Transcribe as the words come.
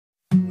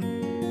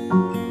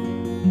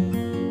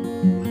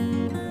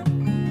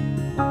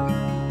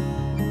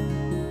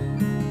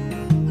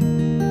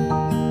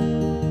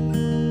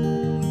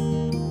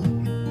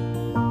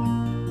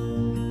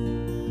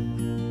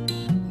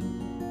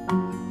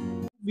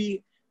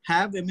we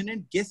have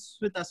eminent guests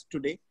with us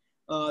today.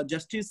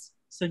 Justice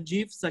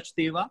Sanjeev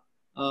Sachdeva,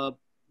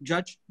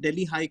 Judge,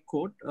 Delhi High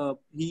Court.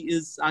 He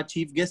is our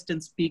chief guest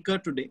and speaker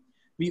today.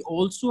 We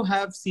also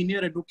have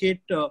Senior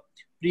Advocate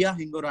Priya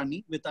Hingorani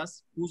with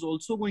us, who's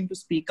also going to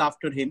speak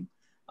after him.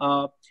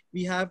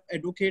 We have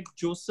Advocate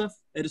Joseph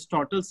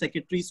Aristotle,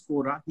 Secretary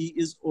Scora. He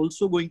is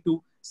also going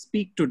to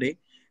speak today,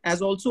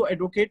 as also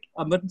Advocate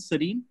Aman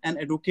Sareen and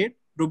Advocate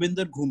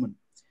Rubinder Ghuman.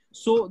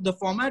 So the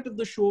format of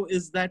the show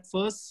is that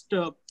first,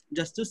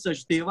 Justice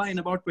Sachdeva in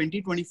about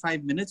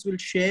 20-25 minutes will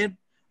share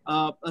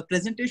a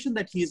presentation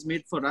that he has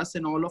made for us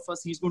and all of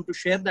us. He's going to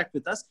share that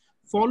with us,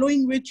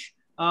 following which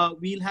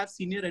we'll have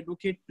Senior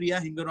Advocate Priya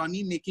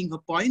Hingorani making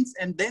her points,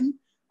 and then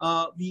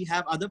we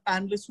have other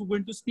panelists who are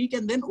going to speak,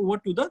 and then over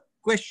to the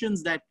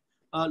questions that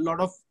a lot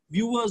of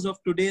viewers of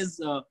today's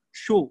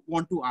show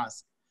want to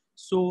ask.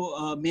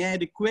 So may I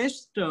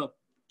request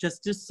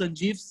Justice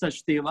Sanjeev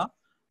Sachdeva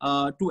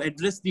to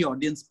address the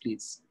audience,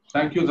 please.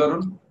 Thank you,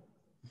 Tarun.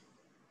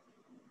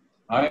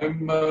 I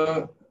am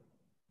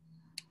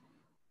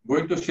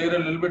going to share a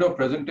little bit of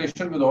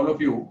presentation with all of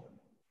you.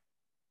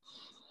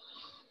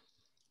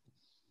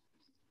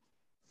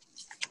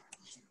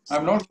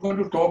 I'm not going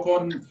to talk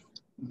on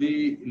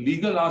the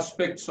legal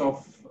aspects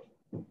of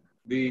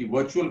the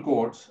virtual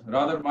courts.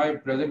 Rather, my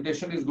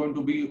presentation is going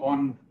to be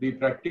on the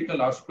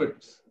practical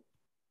aspects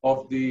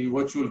of the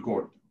virtual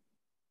court.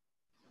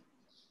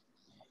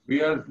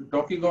 We are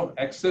talking of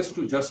access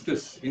to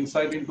justice,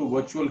 insight into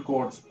virtual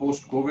courts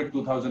post-COVID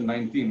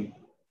 2019.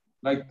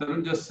 Like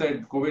Tarun just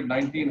said,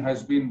 COVID-19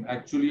 has been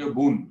actually a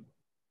boon.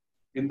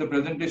 In the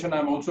presentation,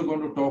 I'm also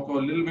going to talk a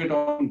little bit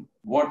on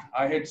what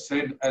I had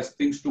said as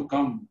things to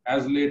come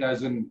as late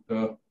as in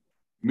the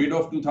mid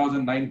of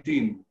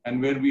 2019 and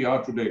where we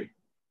are today.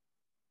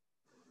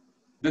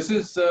 This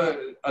is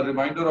a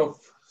reminder of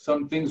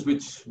some things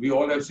which we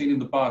all have seen in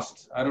the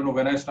past. I don't know,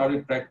 when I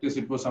started practice,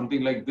 it was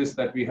something like this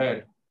that we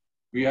had.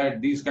 We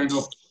had these kind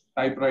of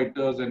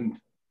typewriters, and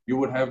you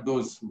would have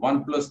those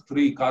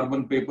 1+3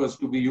 carbon papers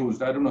to be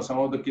used. I don't know, some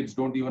of the kids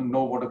don't even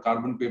know what a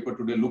carbon paper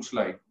today looks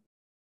like.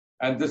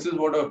 And this is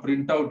what a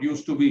printout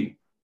used to be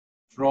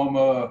from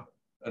a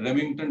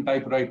Remington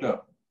typewriter.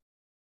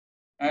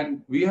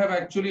 And we have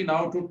actually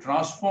now to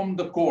transform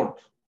the court,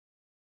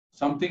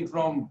 something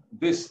from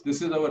this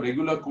is our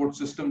regular court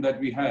system that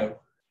we have,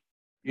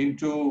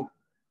 into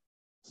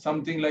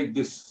something like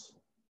this,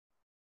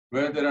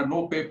 where there are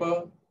no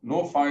paper,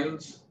 no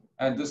files,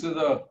 and this is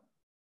a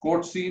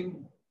court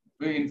scene.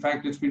 In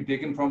fact, it's been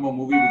taken from a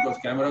movie because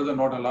cameras are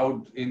not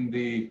allowed in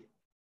the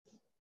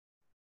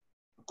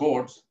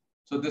courts.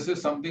 So this is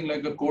something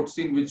like a court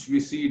scene which we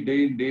see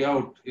day in, day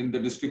out in the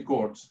district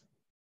courts.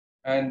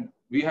 And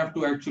we have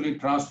to actually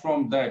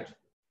transform that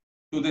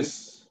to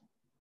this.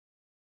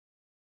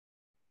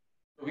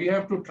 We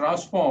have to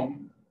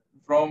transform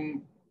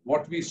from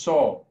what we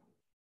saw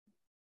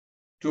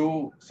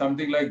to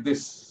something like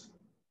this.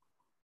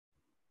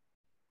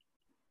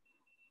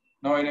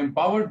 Now, an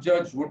empowered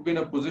judge would be in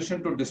a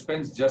position to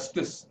dispense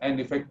justice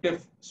and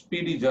effective,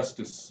 speedy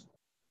justice.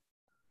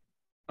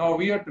 Now,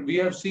 we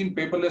have seen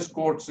paperless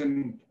courts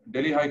in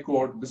Delhi High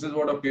Court. This is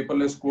what a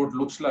paperless court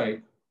looks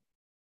like.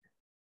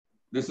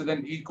 This is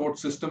an e-court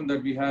system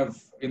that we have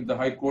in the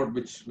High Court,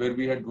 where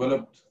we had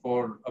developed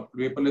for a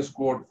paperless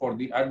court for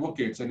the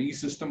advocates, an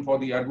e-system for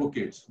the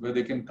advocates, where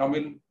they can come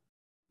in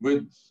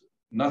with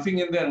nothing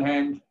in their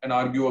hand and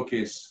argue a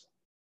case.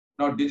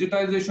 Now,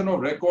 digitization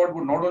of record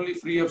would not only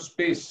free up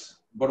space,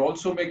 but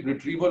also make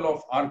retrieval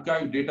of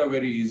archive data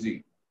very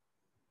easy.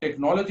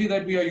 Technology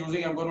that we are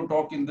using, I'm going to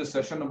talk in this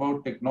session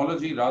about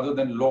technology rather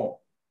than law,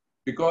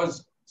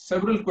 because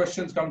several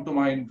questions come to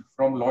mind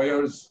from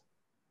lawyers.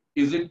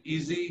 Is it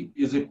easy?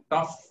 Is it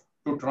tough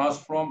to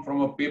transform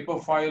from a paper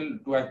file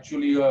to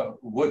actually a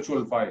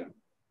virtual file?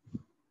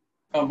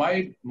 Now,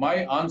 my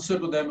answer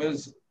to them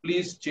is,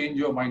 please change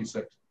your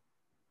mindset.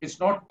 It's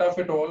not tough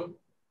at all.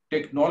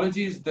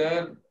 Technology is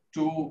there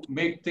to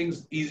make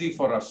things easy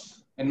for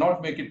us and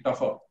not make it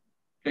tougher.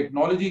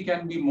 Technology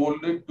can be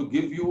molded to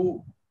give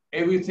you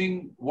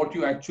everything what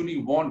you actually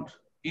want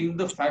in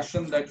the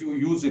fashion that you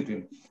use it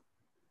in.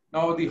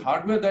 Now, the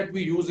hardware that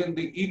we use in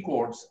the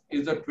e-courts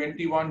is a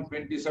 21,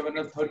 27,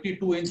 and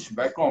 32-inch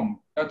Wacom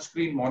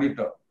touchscreen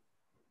monitor,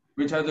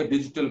 which has a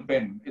digital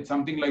pen. It's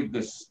something like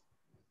this.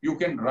 You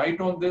can write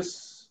on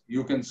this,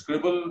 you can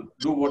scribble,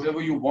 do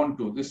whatever you want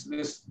to. This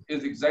is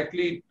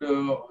exactly,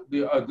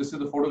 this is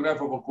the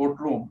photograph of a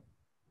courtroom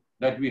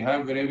that we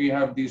have, where we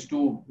have these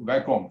two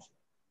Wacoms.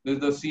 This is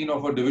the scene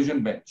of a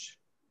division bench.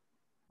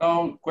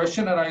 Now,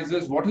 question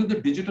arises, what is the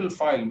digital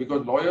file?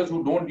 Because lawyers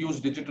who don't use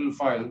digital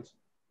files,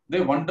 they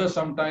wonder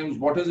sometimes,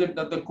 what is it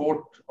that the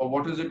court or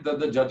what is it that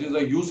the judges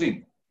are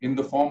using in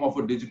the form of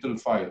a digital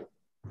file?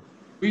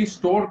 We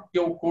store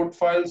your court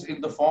files in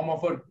the form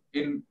of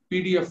in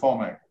PDF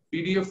format.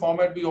 PDF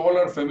format we all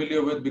are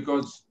familiar with,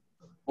 because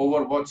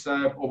over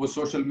WhatsApp, over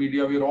social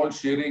media, we're all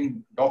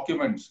sharing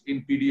documents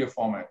in PDF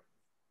format.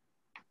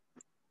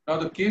 Now,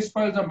 the case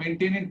files are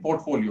maintained in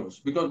portfolios,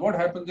 because what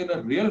happens in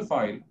a real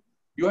file,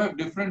 you have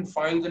different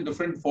files in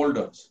different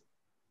folders.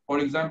 For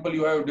example,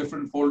 you have a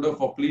different folder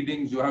for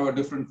pleadings, you have a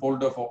different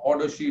folder for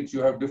order sheets,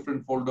 you have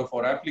different folder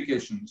for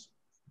applications.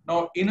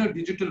 Now, in a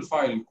digital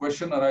file,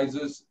 question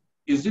arises,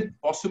 is it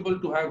possible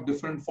to have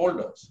different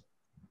folders?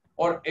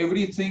 Or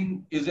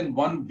everything is in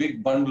one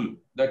big bundle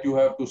that you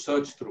have to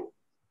search through?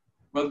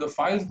 Well, the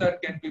files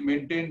that can be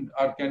maintained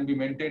can be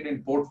maintained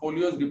in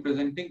portfolios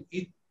representing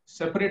each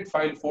separate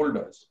file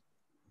folders.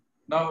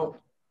 Now,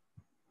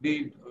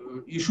 the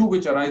issue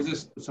which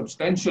arises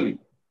substantially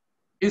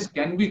is,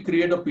 can we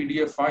create a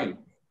PDF file?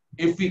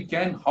 If we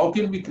can, how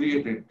can we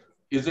create it?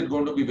 Is it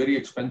going to be very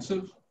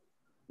expensive?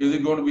 Is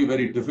it going to be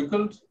very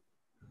difficult?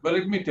 Well,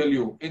 let me tell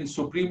you, in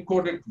Supreme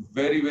Court, it's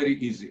very, very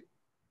easy.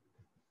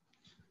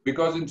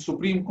 Because in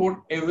Supreme Court,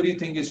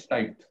 everything is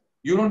typed.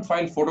 You don't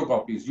file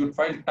photocopies. You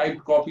file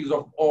typed copies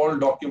of all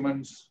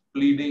documents,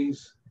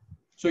 pleadings.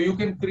 So you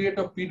can create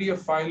a PDF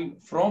file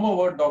from a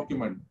Word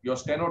document. Your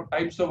steno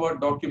types a Word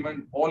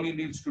document. All he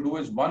needs to do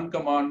is one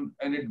command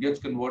and it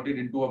gets converted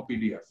into a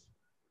PDF.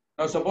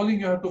 Now, supposing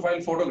you have to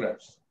file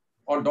photographs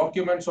or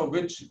documents of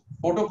which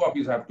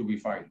photocopies have to be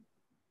filed.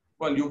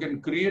 Well, you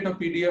can create a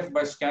PDF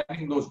by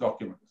scanning those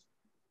documents.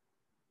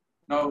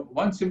 Now,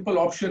 one simple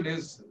option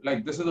is,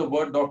 like, this is a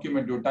Word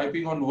document, you're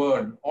typing on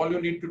Word. All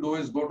you need to do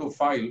is go to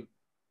File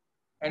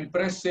and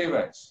press Save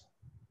As.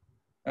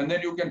 And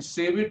then you can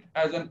save it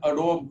as an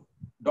Adobe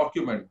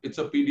document. It's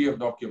a PDF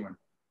document.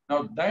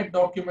 Now, that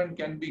document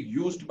can be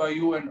used by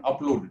you and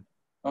uploaded.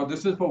 Now,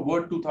 this is for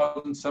Word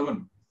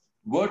 2007.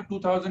 Word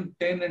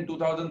 2010 and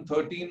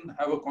 2013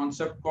 have a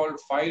concept called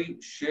File,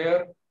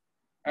 Share,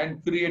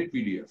 and Create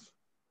PDF.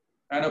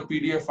 And a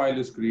PDF file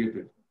is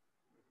created.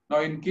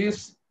 Now, in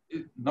case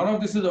none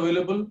of this is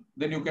available,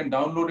 then you can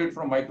download it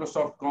from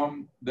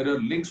Microsoft.com. There are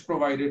links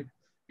provided.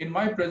 In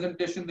my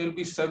presentation, there will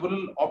be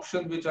several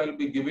options which I will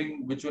be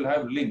giving, which will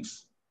have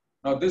links.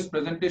 Now, this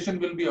presentation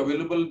will be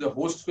available. The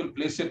hosts will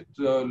place it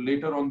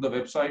later on the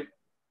website,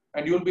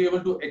 and you'll be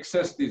able to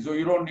access these. So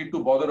you don't need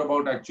to bother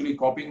about actually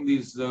copying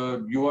these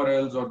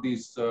URLs or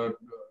these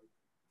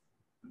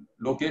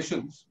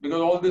locations, because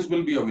all this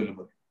will be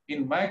available.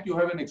 In Mac, you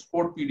have an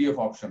export PDF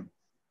option.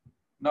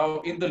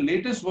 Now, in the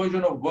latest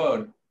version of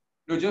Word,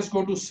 you just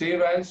go to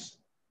Save As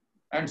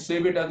and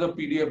save it as a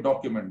PDF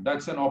document.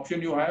 That's an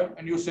option you have,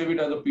 and you save it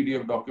as a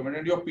PDF document,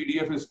 and your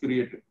PDF is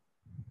created.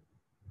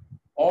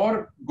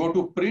 Or go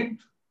to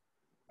Print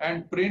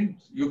and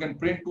print. You can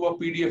print to a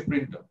PDF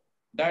printer.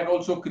 That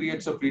also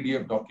creates a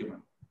PDF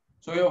document.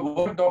 So your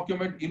Word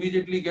document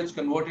immediately gets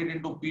converted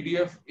into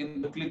PDF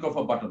in the click of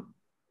a button.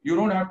 You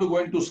don't have to go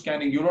into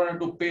scanning. You don't have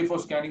to pay for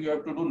scanning. You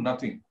have to do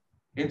nothing.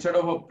 Instead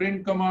of a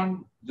print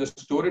command, just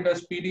store it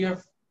as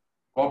PDF,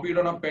 copy it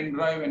on a pen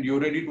drive, and you're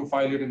ready to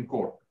file it in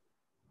court.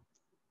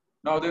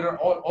 Now, there are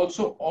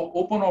also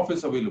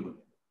OpenOffice available.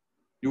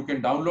 You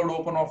can download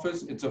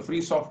OpenOffice. It's a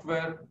free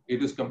software.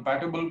 It is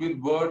compatible with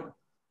Word.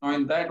 Now,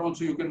 in that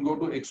also, you can go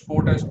to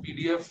export as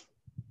PDF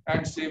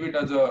and save it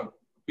as a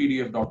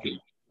PDF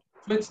document.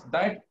 So it's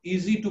that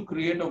easy to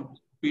create a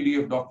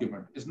PDF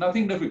document. It's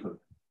nothing difficult.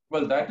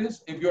 Well, that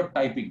is if you're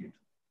typing it.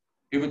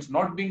 If it's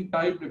not being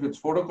typed, if it's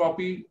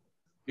photocopy,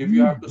 if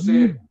you have to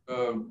say,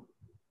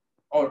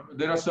 or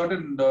there are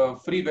certain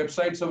free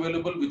websites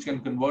available which can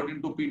convert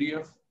into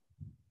PDF.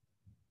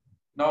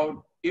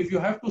 Now, if you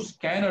have to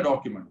scan a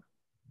document,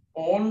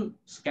 all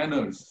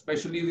scanners,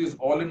 especially these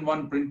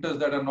all-in-one printers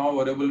that are now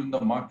available in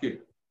the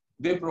market,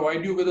 they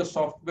provide you with a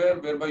software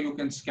whereby you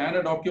can scan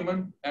a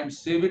document and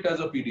save it as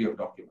a PDF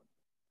document.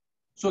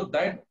 So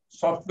that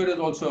software is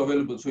also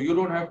available. So you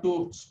don't have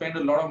to spend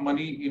a lot of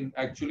money in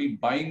actually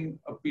buying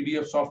a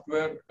PDF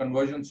software,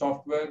 conversion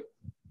software.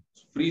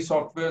 Free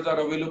softwares are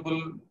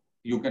available.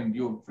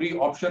 Free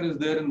option is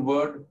there in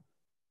Word.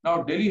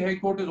 Now, Delhi High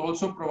Court is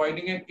also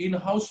providing an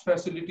in-house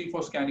facility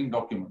for scanning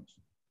documents.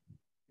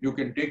 You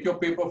can take your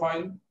paper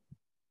file,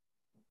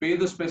 pay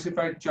the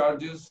specified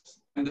charges,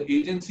 and the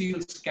agency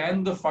will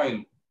scan the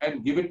file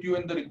and give it to you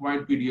in the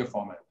required PDF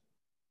format.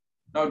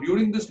 Now,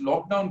 during this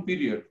lockdown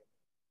period,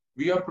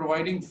 we are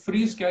providing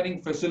free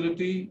scanning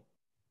facility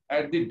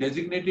at the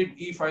designated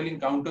e-filing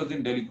counters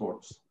in Delhi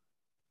courts.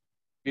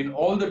 In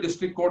all the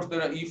district courts,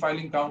 there are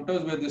e-filing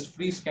counters where this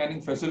free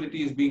scanning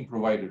facility is being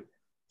provided.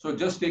 So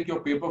just take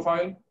your paper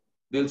file,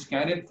 they'll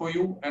scan it for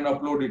you and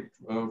upload it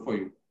for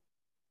you.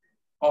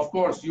 Of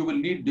course, you will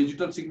need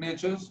digital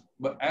signatures,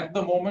 but at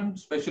the moment,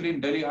 especially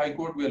in Delhi High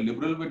Court, we are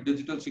liberal with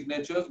digital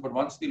signatures. But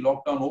once the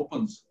lockdown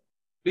opens,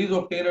 please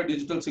obtain a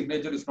digital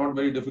signature. It's not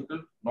very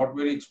difficult, not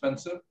very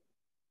expensive.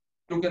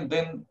 You can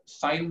then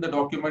sign the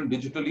document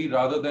digitally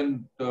rather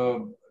than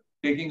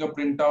taking a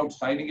printout,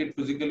 signing it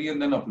physically,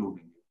 and then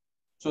uploading it.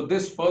 So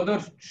this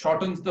further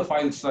shortens the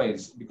file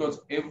size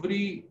because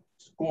every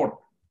court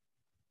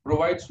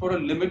provides for a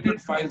limited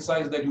file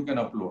size that you can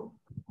upload.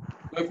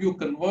 So if you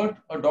convert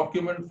a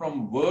document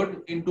from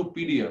Word into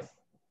PDF,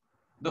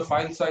 the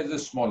file size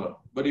is smaller.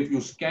 But if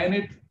you scan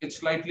it, it's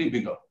slightly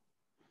bigger.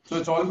 So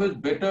it's always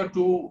better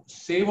to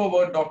save a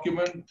Word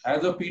document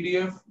as a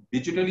PDF,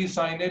 digitally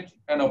sign it,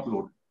 and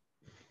upload it.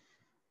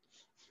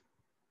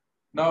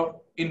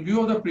 Now, in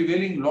view of the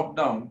prevailing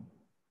lockdown,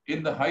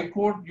 In the High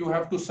Court, you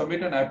have to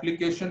submit an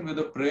application with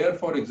a prayer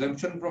for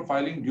exemption from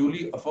filing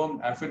duly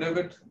affirmed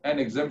affidavit and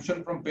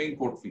exemption from paying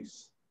court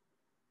fees.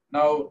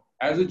 Now,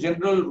 as a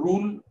general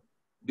rule,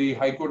 the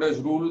High Court has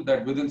ruled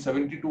that within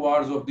 72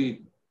 hours of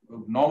the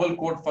normal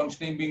court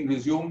functioning being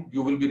resumed,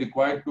 you will be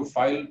required to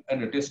file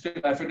an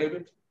attested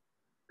affidavit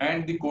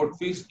and the court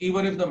fees,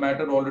 even if the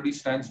matter already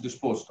stands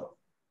disposed of.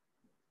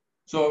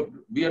 So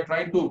we are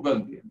trying to,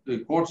 well, the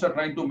courts are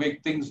trying to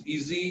make things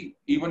easy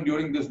even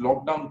during this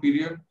lockdown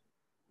period.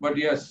 But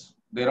yes,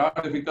 there are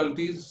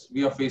difficulties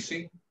we are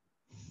facing.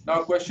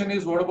 Now, question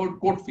is, what about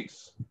court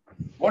fees?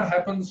 What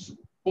happens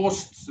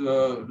post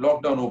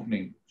lockdown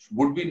opening?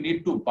 Would we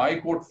need to buy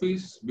court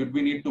fees? Would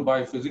we need to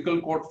buy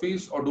physical court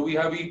fees, or do we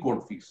have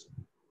e-court fees?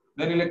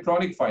 Then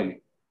electronic filing.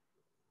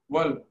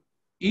 Well,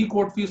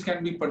 e-court fees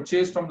can be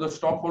purchased from the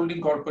Stockholding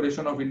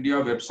Corporation of India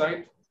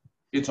website.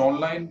 It's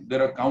online.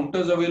 There are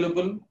counters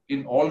available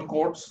in all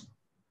courts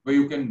where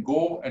you can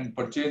go and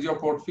purchase your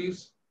court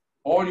fees,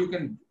 or you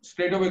can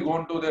straight away go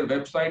onto their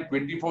website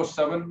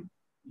 24/7,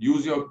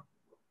 use your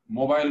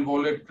mobile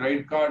wallet,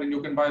 credit card, and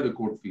you can buy the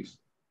court fees.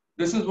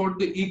 This is what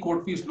the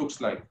e-court fees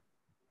looks like.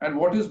 And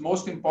what is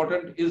most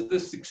important is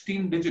this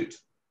 16-digit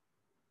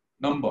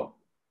number.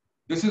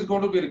 This is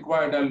going to be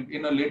required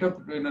in a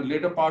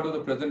later part of the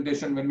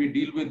presentation when we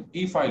deal with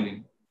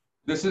e-filing.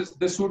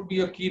 This would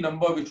be a key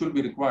number which will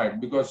be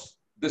required, because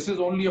this is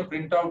only a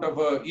printout of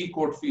a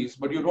e-court fees,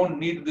 but you don't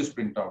need this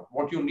printout.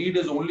 What you need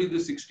is only the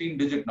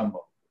 16-digit number.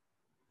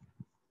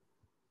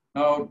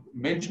 Now,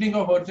 mentioning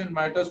of urgent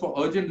matters, for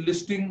urgent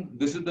listing,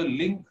 this is the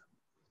link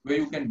where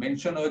you can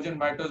mention urgent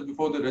matters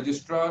before the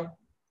registrar,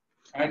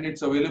 and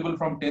it's available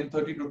from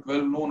 10:30 to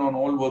 12 noon on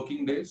all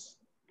working days.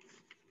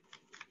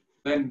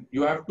 Then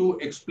you have to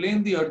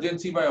explain the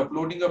urgency by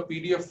uploading a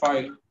PDF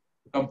file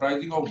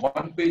comprising of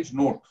one-page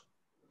note.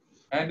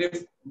 And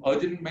if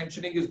urgent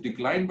mentioning is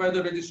declined by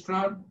the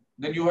registrar,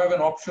 then you have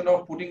an option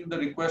of putting the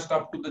request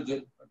up to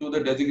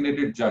the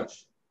designated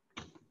judge.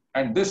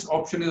 And this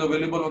option is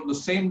available on the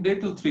same day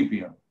till 3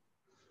 p.m.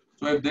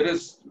 So if there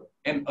is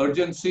an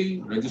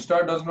urgency,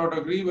 registrar does not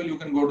agree, well, you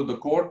can go to the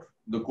court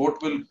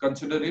will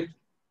consider it,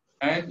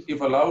 and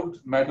if allowed,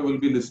 matter will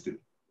be listed.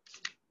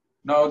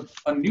 Now,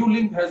 a new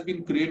link has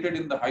been created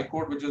in the High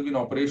Court, which has been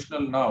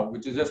operational now,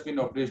 which has just been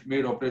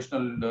made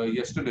operational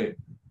yesterday,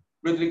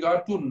 with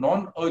regard to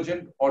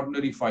non-urgent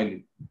ordinary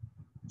filing.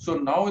 So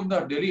now in the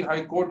Delhi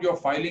High Court, your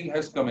filing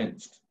has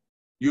commenced.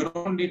 You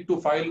don't need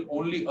to file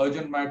only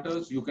urgent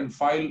matters. You can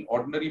file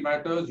ordinary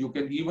matters. You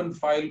can even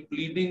file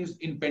pleadings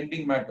in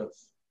pending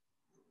matters.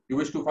 You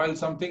wish to file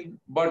something,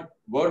 but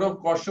word of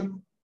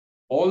caution,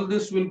 all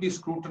this will be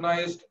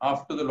scrutinized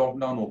after the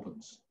lockdown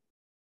opens.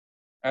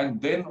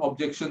 And then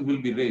objections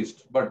will be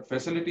raised, but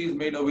facility is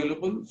made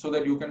available so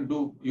that you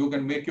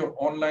can make your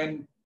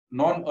online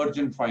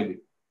non-urgent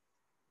filing.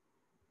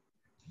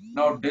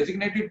 Now,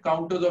 designated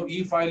counters of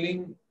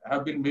e-filing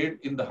have been made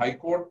in the High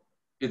Court.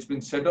 It's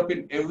been set up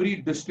in every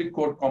district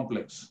court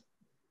complex.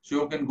 So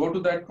you can go to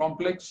that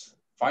complex,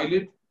 file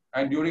it,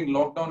 and during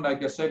lockdown,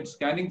 like I said,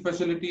 scanning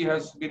facility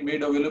has been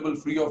made available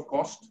free of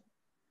cost.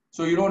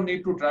 So you don't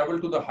need to travel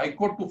to the High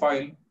Court to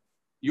file.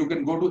 You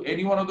can go to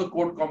any one of the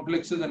court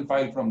complexes and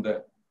file from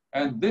there.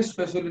 And this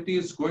facility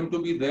is going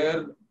to be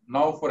there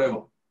now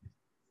forever.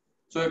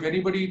 So if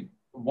anybody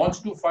wants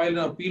to file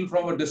an appeal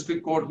from a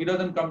district court, he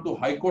doesn't come to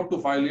High Court to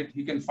file it.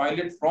 He can file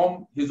it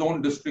from his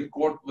own district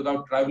court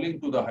without traveling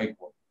to the High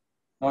Court.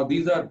 Now,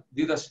 these are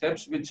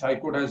steps which High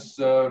Court has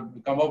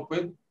come up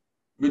with,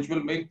 which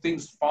will make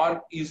things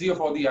far easier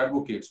for the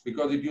advocates,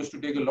 because it used to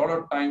take a lot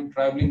of time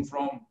traveling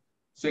from,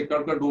 say,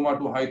 Karkaduma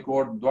to High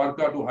Court,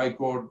 Dwarka to High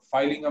Court,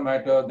 filing a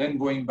matter, then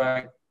going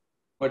back.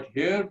 But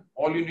here,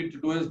 all you need to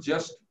do is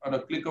just on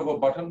a click of a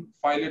button,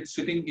 file it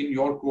sitting in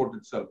your court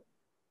itself.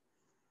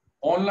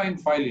 Online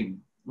filing.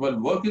 Well,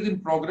 work is in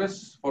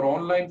progress for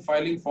online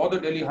filing for the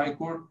Delhi High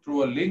Court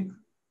through a link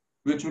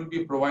which will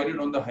be provided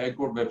on the High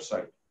Court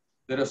website.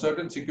 There are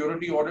certain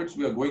security audits.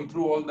 We are going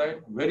through all that.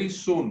 Very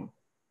soon,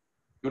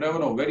 you never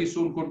know, very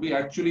soon could be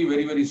actually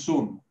very, very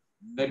soon,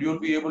 that you'll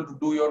be able to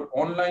do your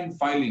online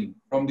filing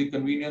from the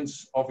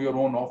convenience of your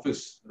own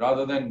office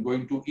rather than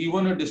going to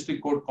even a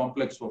district court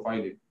complex for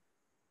filing.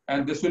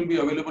 And this will be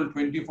available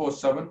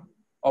 24/7,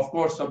 of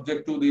course,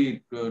 subject to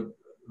the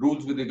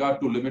rules with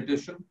regard to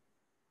limitation.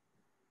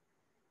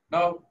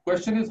 Now,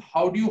 question is,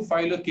 how do you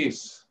file a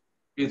case?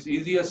 It's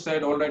easier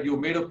said, all right, you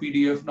made a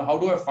PDF. Now, how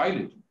do I file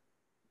it?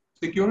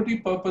 Security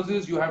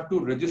purposes, you have to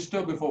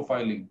register before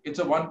filing. It's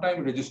a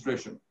one-time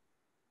registration.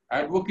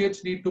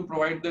 Advocates need to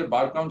provide their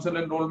bar council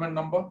enrollment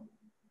number.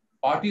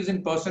 Parties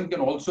in person can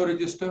also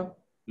register.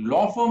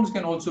 Law firms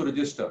can also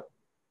register.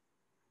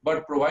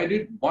 But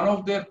provided one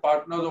of their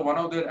partners or one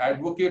of their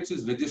advocates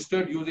is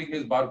registered using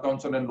his bar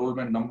council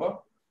enrollment number,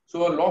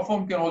 so a law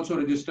firm can also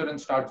register and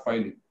start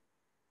filing.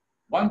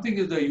 One thing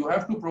is that you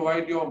have to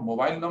provide your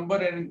mobile number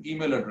and an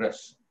email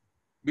address,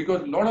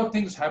 because a lot of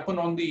things happen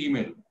on the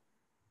email.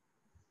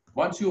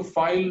 Once you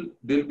file,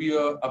 there'll be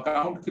an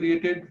account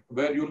created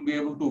where you'll be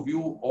able to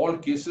view all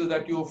cases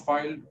that you have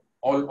filed,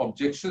 all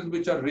objections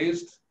which are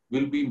raised,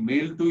 will be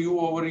mailed to you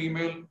over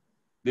email.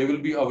 They will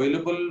be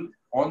available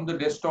on the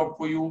desktop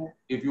for you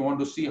if you want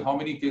to see how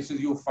many cases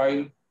you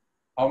filed,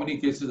 how many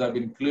cases have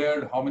been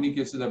cleared, how many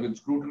cases have been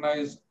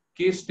scrutinized,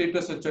 case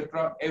status,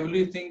 etc.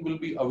 Everything will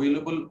be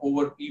available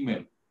over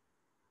email.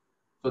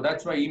 So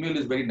that's why email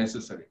is very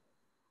necessary.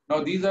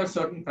 Now, these are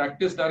certain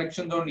practice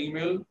directions on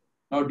email.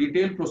 Now,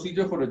 detailed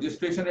procedure for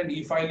registration and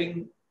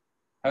e-filing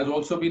has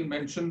also been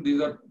mentioned.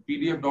 These are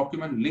PDF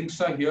document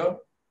links are here.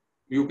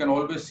 You can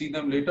always see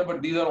them later,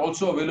 but these are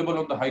also available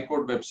on the High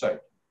Court website.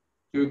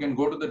 So you can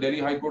go to the Delhi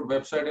High Court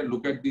website and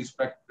look at these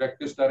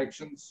practice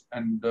directions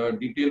and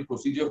detailed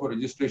procedure for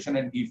registration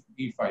and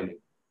e-filing.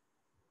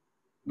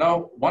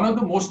 Now, one of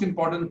the most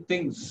important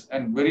things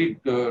and very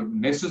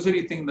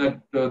necessary thing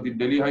that the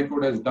Delhi High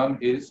Court has done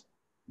is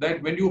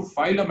that when you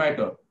file a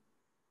matter,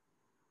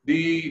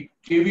 the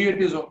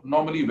caveat is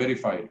normally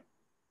verified.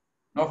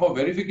 Now, for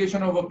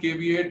verification of a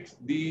caveat,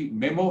 the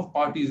memo of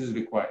parties is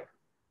required.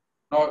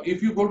 Now,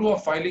 if you go to a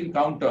filing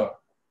counter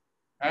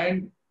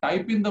and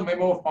type in the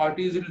memo of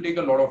parties, it will take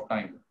a lot of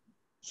time.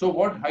 So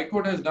what High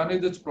Court has done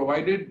is it's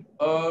provided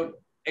an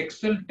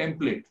Excel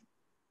template,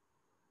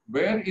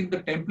 where in the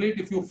template,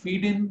 if you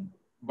feed in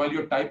while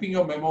you're typing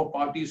your memo of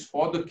parties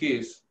for the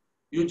case,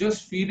 you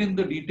just feed in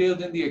the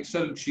details in the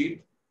Excel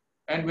sheet.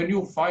 And when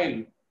you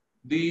file,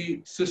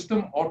 the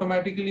system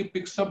automatically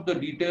picks up the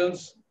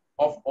details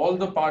of all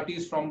the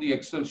parties from the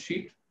Excel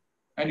sheet,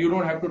 and you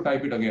don't have to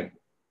type it again.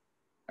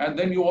 And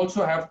then you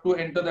also have to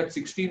enter that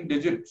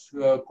 16-digit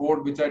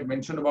code, which I had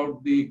mentioned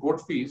about the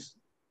court fees,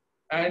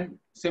 and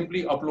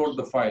simply upload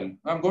the file.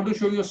 I'm going to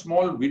show you a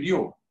small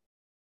video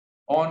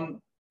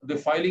on the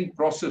filing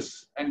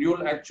process, and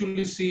you'll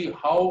actually see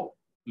how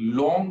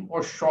long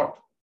or short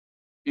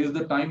is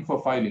the time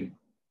for filing.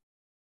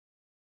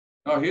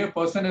 Now here, a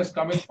person has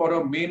come in for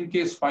a main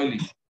case filing.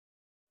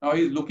 Now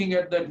he's looking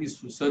at that, he's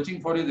searching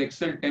for his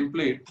Excel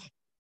template.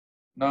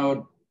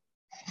 Now,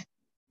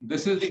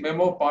 this is the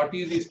memo of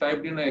parties. He's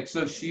typed in an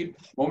Excel sheet.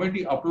 The moment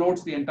he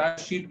uploads, the entire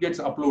sheet gets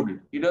uploaded.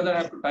 He doesn't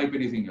have to type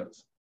anything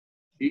else.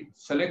 He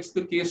selects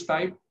the case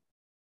type,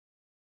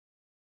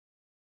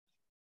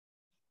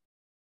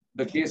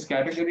 the case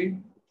category.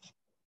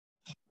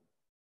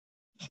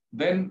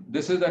 Then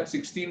this is that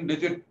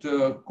 16-digit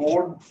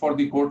code for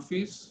the court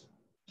fees.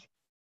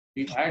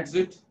 He adds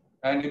it,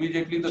 and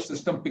immediately the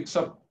system picks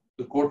up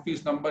the court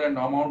fees number and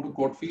amount to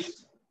court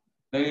fees.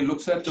 Then he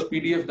looks at the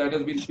PDF that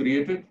has been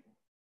created,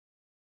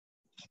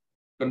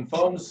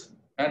 confirms,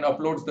 and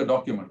uploads the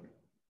document.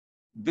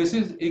 This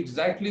is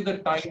exactly the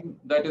time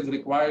that is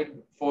required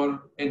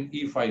for an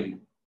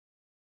e-filing.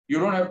 You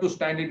don't have to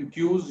stand in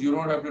queues. You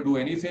don't have to do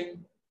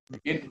anything.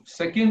 In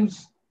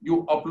seconds,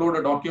 you upload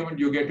a document,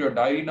 you get your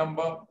diary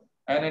number,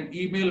 and an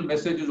email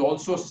message is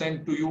also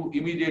sent to you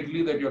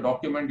immediately that your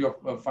document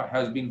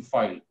has been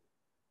filed.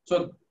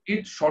 So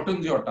it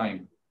shortens your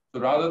time.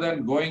 So rather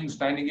than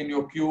standing in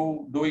your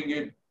queue, doing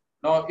it.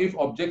 Now, if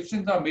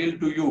objections are mailed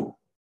to you,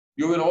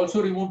 you will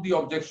also remove the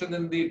objection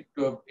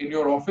in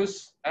your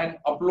office and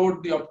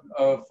upload the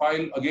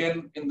file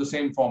again in the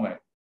same format.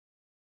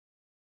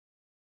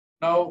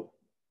 Now,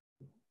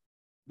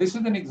 this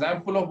is an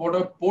example of what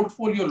a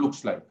portfolio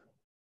looks like,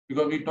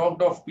 because we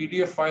talked of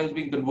PDF files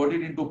being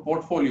converted into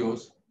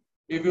portfolios.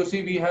 If you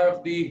see, we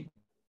have the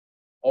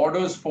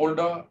orders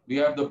folder, we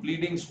have the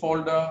pleadings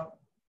folder,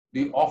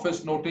 the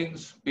office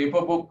notings,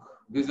 paper book.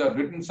 These are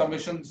written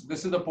submissions.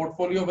 This is the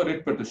portfolio of a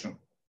writ petition.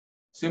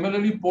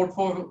 Similarly,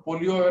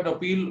 portfolio and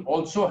appeal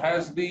also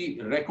has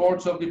the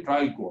records of the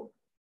trial court.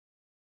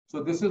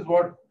 So this is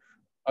what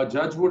a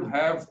judge would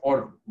have,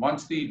 or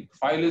once the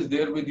file is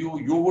there with you,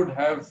 you would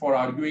have for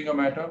arguing a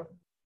matter.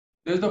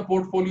 There's the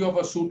portfolio of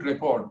a suit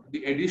record.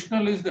 The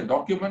additional is the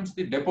documents,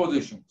 the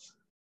depositions.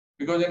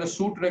 Because in a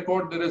suit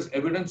record, there is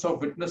evidence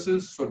of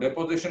witnesses, so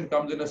deposition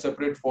comes in a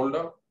separate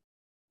folder.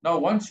 Now,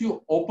 once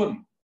you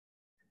open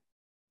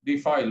the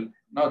file,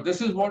 now this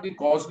is what the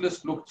cause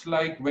list looks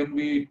like when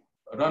we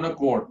run a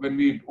court. When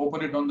we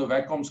open it on the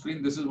Wacom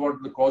screen, this is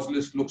what the cause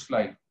list looks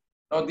like.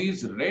 Now,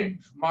 these red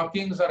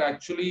markings are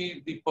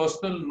actually the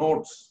personal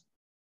notes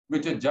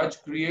which a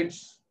judge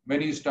creates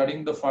when he's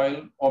studying the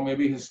file, or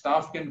maybe his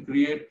staff can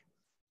create.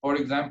 For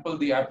example,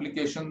 the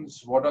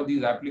applications, what are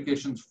these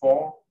applications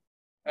for,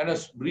 and a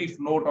brief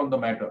note on the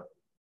matter.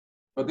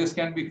 So this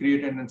can be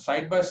created, and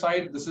side by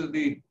side, this is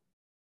the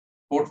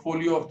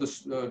portfolio of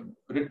the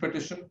writ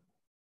petition.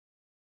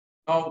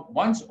 Now,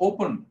 once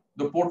open,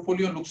 the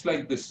portfolio looks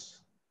like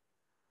this.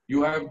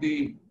 You have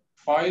the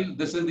file.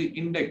 This is the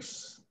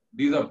index.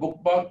 These are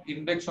bookmark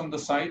index on the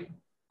side.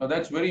 Now,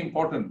 that's very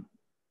important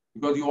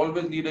because you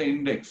always need an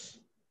index.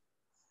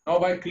 Now,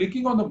 by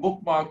clicking on the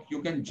bookmark,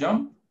 you can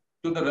jump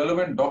to the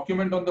relevant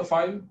document on the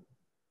file.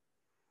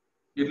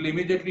 It will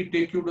immediately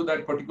take you to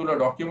that particular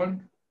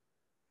document.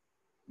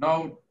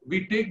 Now,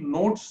 we take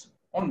notes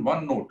on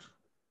OneNote.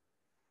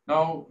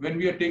 Now, when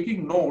we are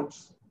taking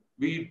notes,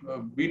 we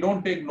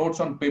don't take notes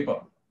on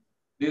paper.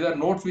 These are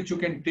notes which you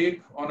can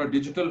take on a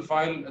digital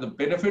file. The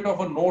benefit of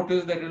a note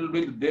is that it will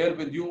be there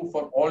with you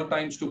for all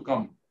times to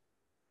come.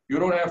 You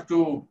don't have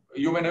to,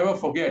 you may never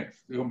forget.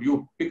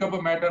 You pick up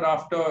a matter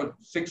after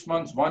 6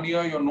 months, 1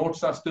 year, your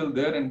notes are still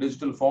there in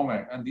digital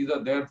format, and these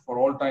are there for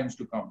all times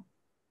to come.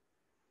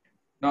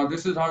 Now,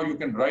 this is how you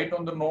can write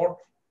on the note.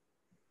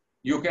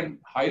 You can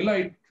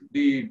highlight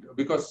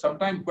because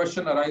sometimes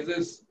question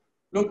arises,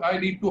 look, I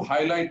need to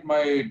highlight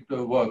my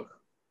work.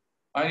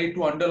 I need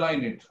to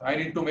underline it. I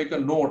need to make a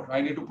note.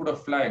 I need to put a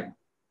flag.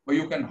 But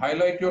you can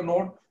highlight your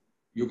note.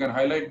 You can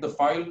highlight the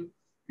file.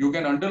 You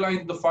can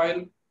underline the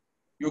file.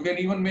 You can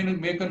even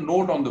make a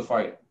note on the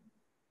file.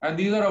 And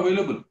these are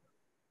available.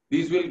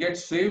 These will get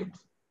saved.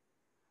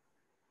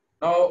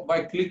 Now,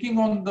 by clicking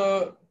on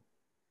the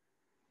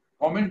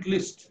comment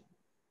list,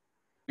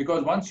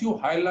 because once you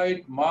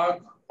highlight, mark,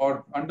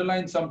 or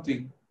underline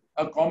something,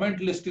 a comment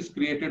list is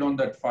created on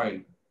that file.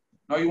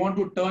 Now, you want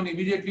to turn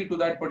immediately to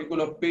that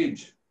particular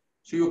page.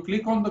 So you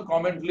click on the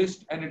comment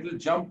list and it will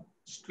jump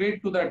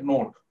straight to that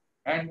note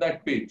and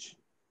that page.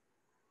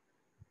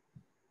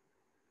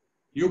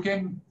 You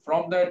can,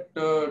 from that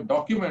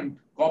document,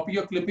 copy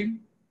a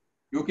clipping.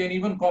 You can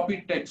even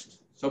copy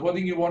text.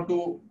 Supposing you want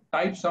to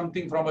type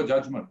something from a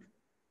judgment,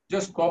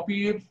 just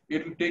copy it.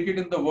 It will take it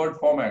in the Word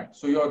format.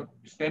 So your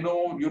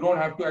steno, you don't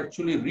have to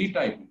actually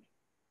retype it.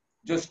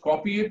 Just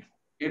copy it.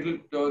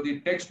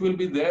 The text will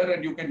be there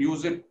and you can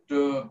use it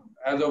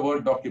as a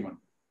Word document.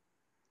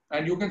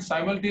 And you can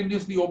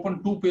simultaneously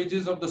open 2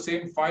 pages of the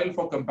same file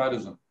for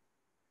comparison.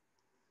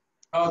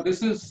 Now,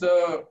 this is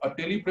a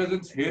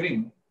telepresence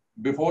hearing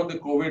before the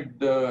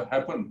COVID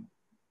happened.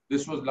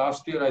 This was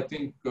last year, I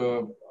think,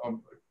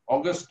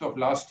 August of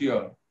last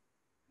year,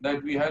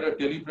 that we had a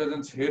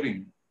telepresence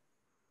hearing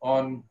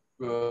on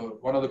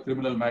one of the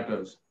criminal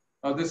matters.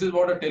 Now, this is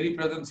what a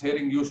telepresence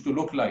hearing used to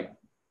look like.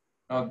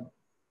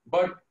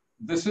 But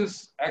this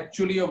is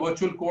actually a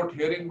virtual court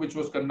hearing which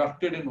was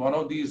conducted in one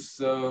of these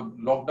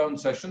lockdown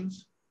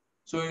sessions.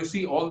 So you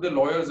see all the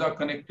lawyers are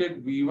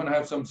connected. We even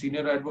have some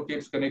senior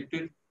advocates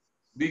connected.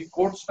 The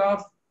court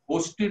staff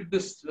hosted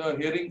this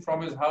hearing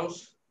from his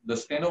house. The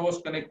steno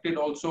was connected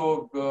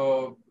also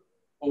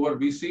over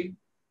VC.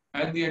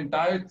 And the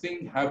entire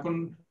thing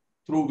happened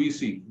through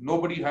VC.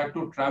 Nobody had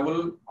to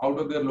travel out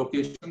of their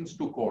locations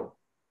to court.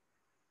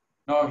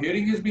 Now,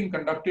 hearing is being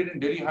conducted in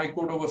Delhi High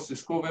Court over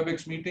Cisco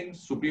WebEx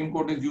meetings. Supreme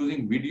Court is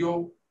using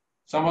video.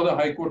 Some other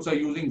high courts are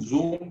using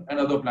Zoom and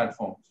other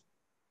platforms.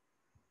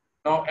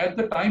 Now, at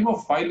the time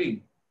of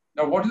filing,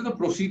 now what is the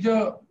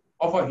procedure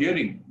of a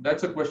hearing?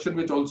 That's a question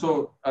which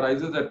also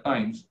arises at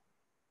times.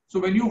 So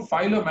when you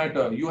file a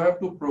matter, you have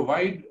to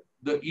provide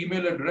the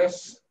email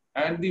address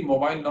and the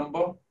mobile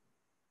number,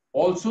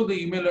 also the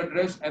email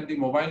address and the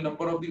mobile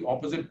number of the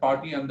opposite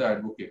party and the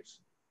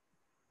advocates.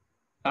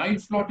 Time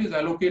slot is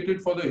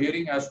allocated for the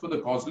hearing as per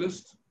the cause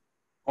list.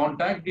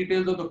 Contact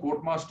details of the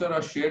courtmaster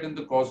are shared in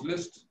the cause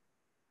list.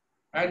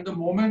 And the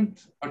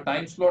moment a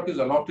time slot is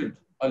allotted,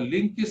 a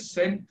link is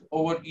sent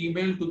over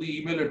email to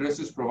the email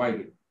addresses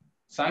provided.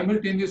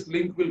 Simultaneous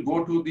link will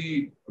go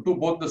to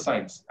both the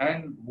sides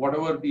and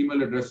whatever the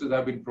email addresses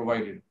have been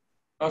provided.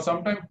 Now,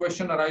 sometimes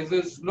question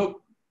arises,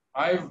 look,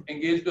 I've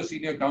engaged a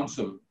senior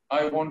counsel.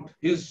 I want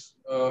his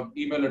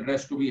email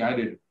address to be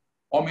added.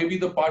 Or maybe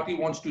the party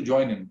wants to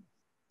join in.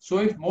 So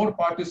if more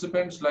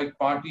participants like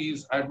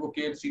parties,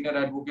 advocates, senior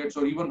advocates,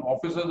 or even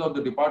officers of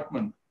the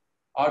department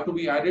are to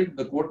be added,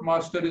 the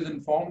courtmaster is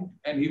informed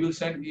and he will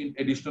send in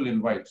additional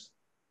invites.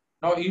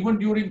 Now, even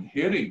during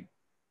hearing,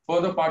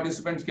 further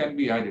participants can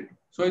be added.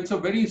 So it's a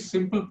very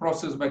simple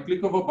process. By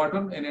click of a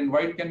button, an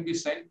invite can be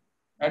sent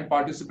and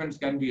participants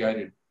can be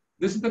added.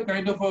 This is the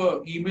kind of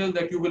a email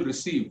that you will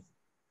receive.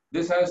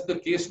 This has the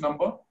case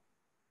number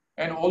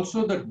and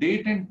also the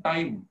date and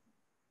time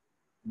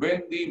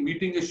when the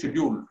meeting is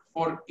scheduled.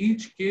 For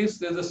each case,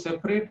 there's a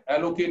separate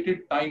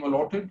allocated time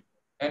allotted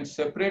and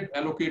separate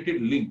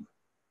allocated link.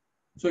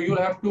 So you'll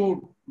have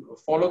to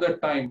follow that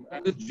time.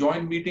 And this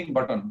join meeting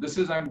button, this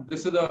is a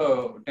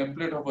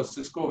template of a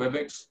Cisco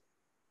WebEx.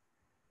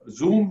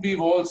 Zoom,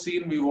 we've all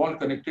seen, we've all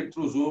connected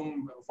through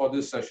Zoom for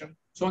this session.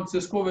 So on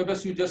Cisco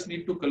WebEx, you just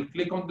need to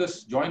click on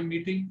this join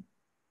meeting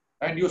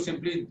and you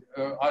simply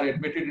are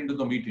admitted into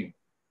the meeting.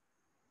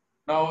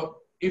 Now,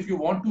 if you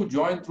want to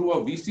join through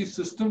a VC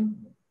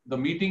system, the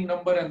meeting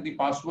number and the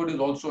password is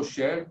also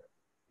shared.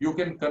 You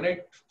can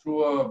connect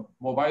through a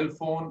mobile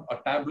phone, a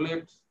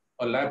tablet,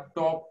 a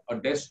laptop, a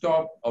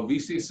desktop, a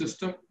VC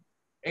system.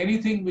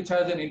 Anything which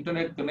has an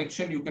internet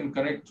connection, you can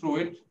connect through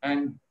it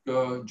and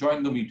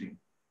join the meeting.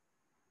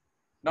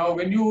 Now,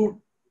 when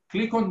you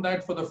click on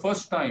that for the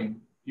first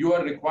time, you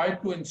are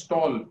required to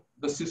install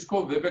the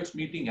Cisco WebEx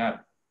meeting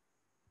app.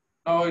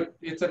 Now,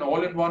 it's an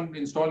all-in-one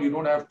install. You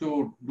don't have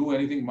to do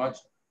anything much.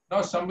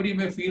 Now, somebody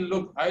may feel,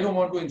 look, I don't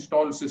want to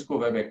install Cisco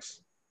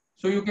WebEx.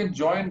 So you can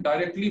join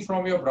directly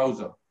from your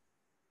browser.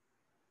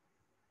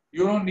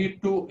 You don't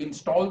need to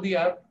install the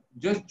app.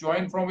 Just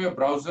join from your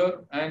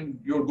browser and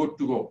you're good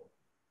to go.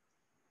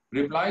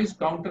 Replies,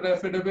 counter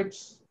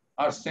affidavits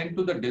are sent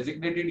to the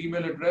designated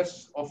email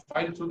address or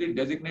filed through the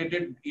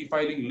designated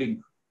e-filing link.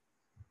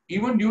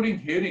 Even during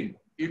hearing,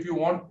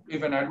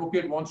 if an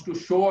advocate wants to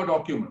show a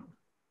document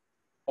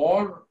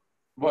or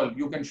Well,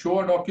 you can show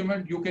a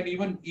document. You can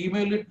even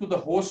email it to the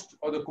host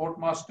or the court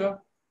master,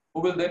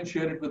 who will then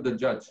share it with the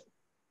judge.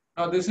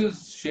 Now, this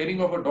is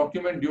sharing of a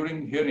document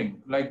during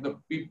hearing, like the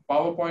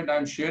PowerPoint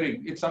I'm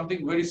sharing. It's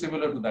something very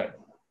similar to that.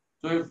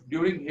 So if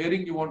during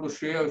hearing you want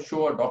to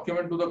show a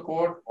document to the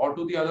court or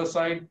to the other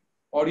side,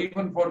 or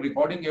even for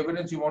recording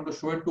evidence, you want to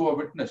show it to a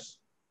witness,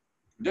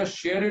 just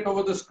share it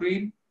over the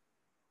screen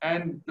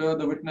and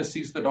the witness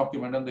sees the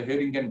document and the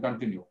hearing can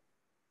continue.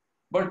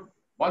 But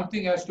one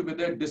thing has to be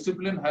there,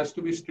 discipline has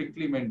to be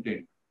strictly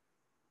maintained.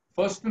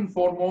 First and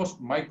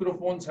foremost,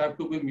 microphones have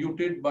to be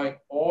muted by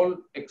all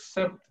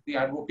except the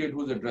advocate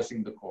who's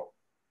addressing the court.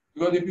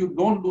 Because if you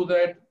don't do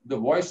that, the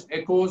voice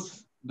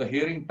echoes, the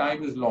hearing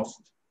time is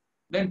lost.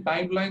 Then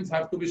timelines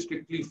have to be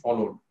strictly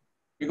followed.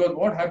 Because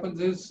what happens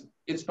is,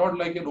 it's not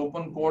like an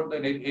open court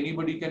that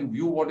anybody can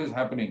view what is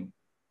happening.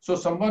 So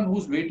someone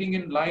who's waiting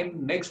in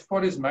line next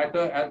for his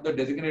matter at the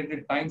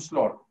designated time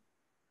slot,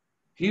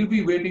 he'll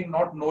be waiting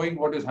not knowing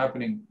what is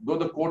happening. Though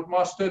the court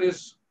master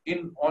is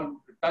on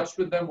touch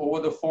with them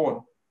over the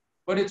phone,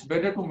 but it's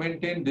better to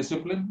maintain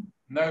discipline.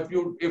 Now,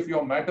 if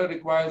your matter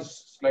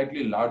requires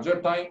slightly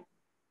larger time,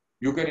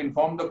 you can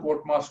inform the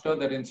court master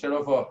that instead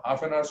of a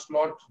half-an-hour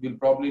slot, we'll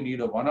probably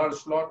need a 1-hour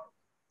slot.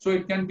 So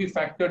it can be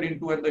factored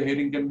into and the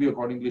hearing can be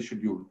accordingly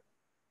scheduled.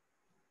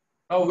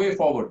 Now, way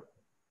forward.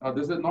 Now,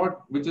 this is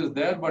not which is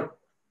there, but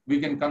we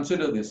can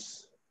consider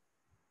this.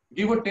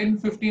 Give a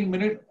 10-15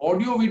 minute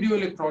audio video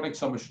electronic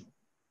submission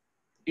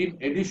in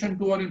addition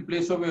to or in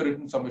place of your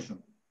written submission.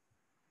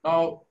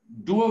 Now,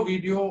 do a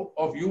video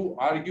of you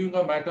arguing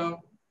a matter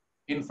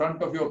in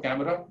front of your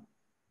camera,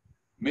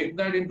 make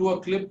that into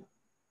a clip,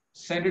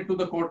 send it to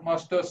the court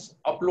masters,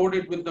 upload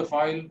it with the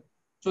file.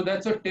 So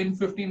that's a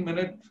 10-15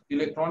 minute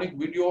electronic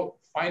video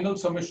final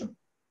submission.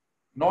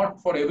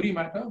 Not for every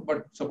matter,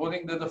 but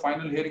supposing there's a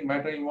final hearing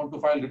matter and you want to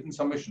file written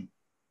submission,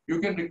 you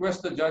can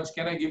request the judge,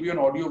 can I give you an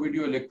audio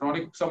video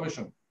electronic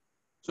submission?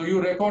 So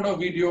you record a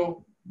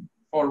video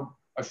for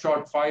a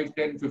short 5,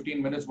 10,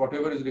 15 minutes,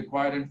 whatever is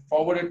required, and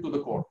forward it to the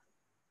court.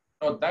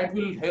 Now that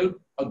will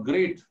help a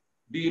great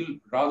deal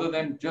rather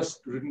than just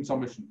written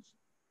submissions.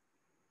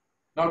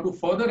 Now, to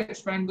further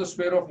expand the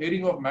sphere of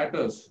hearing of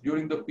matters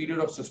during the period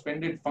of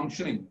suspended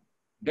functioning,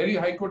 Delhi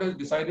High Court has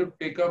decided to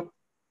take up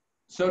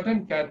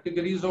certain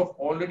categories of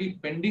already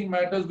pending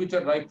matters which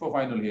are ripe for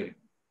final hearing.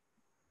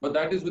 But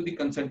that is with the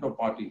consent of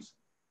parties.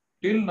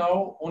 Till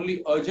now,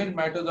 only urgent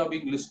matters are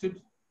being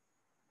listed.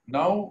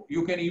 Now,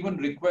 you can even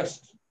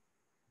request,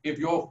 if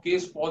your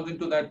case falls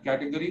into that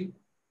category,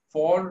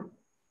 for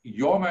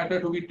your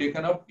matter to be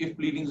taken up if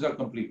pleadings are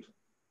complete.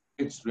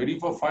 It's ready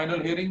for final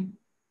hearing.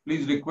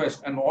 Please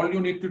request. And all you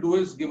need to do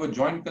is give a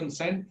joint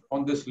consent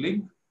on this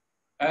link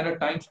and a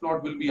time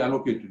slot will be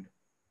allocated.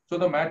 So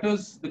the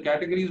matters, the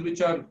categories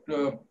which are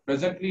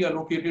presently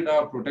allocated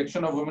are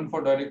protection of women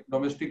for direct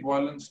domestic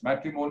violence,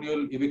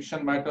 matrimonial,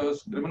 eviction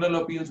matters, criminal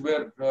appeals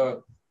where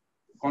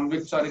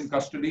convicts are in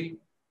custody,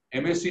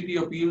 MACT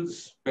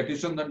appeals,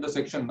 petitions under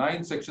Section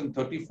 9, Section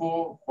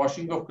 34,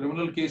 quashing of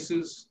criminal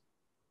cases,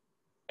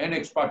 and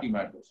ex parte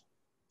matters.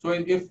 So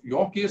if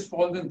your case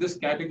falls in this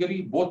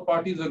category, both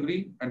parties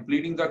agree and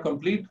pleadings are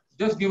complete,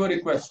 just give a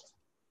request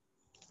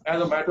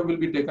and the matter will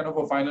be taken up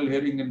for final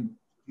hearing in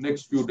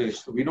next few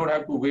days. So we don't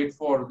have to wait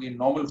for the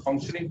normal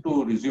functioning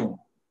to resume.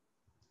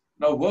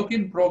 Now, work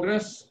in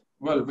progress.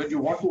 Well, when you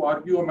want to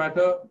argue a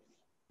matter,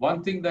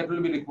 one thing that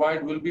will be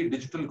required will be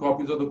digital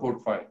copies of the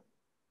court file.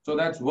 So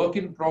that's work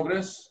in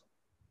progress.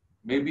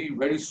 Maybe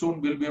very soon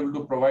we'll be able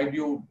to provide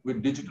you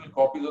with digital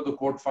copies of the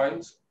court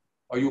files,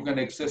 or you can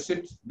access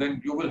it.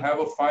 Then you will have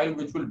a file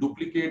which will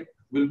duplicate,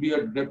 will be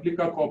a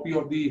replica copy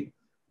of the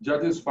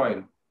judge's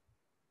file.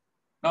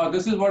 Now,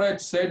 this is what I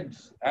said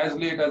as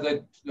late as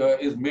it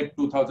is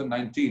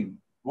mid-2019.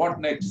 What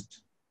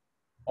next?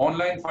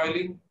 Online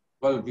filing?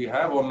 Well, we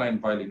have online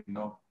filing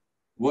now.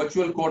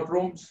 Virtual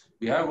courtrooms?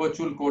 We have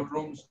virtual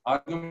courtrooms.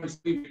 Arguments,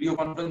 video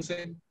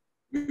conferencing?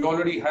 We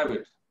already have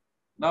it.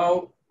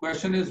 Now,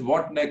 question is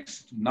what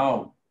next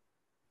now?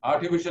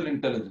 Artificial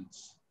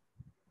intelligence.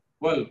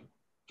 Well,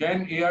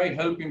 can AI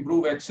help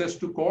improve access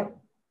to court?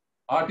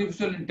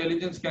 Artificial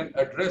intelligence can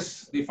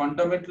address the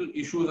fundamental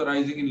issues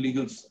arising in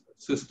legal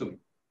system.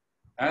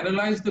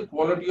 Analyze the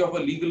quality of a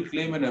legal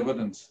claim and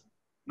evidence.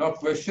 Now,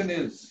 question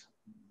is,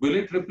 will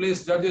it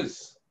replace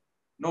judges?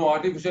 No,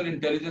 artificial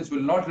intelligence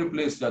will not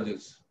replace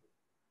judges,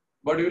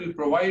 but it will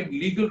provide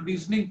legal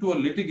reasoning to a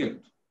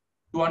litigant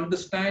to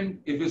understand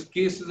if his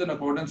case is in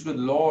accordance with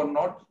law or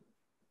not.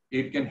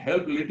 It can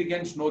help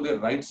litigants know their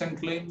rights and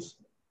claims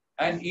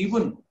and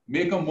even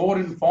make a more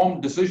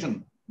informed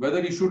decision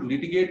whether he should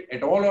litigate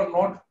at all or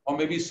not, or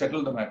maybe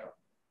settle the matter.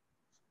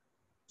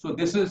 So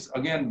this is,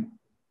 again,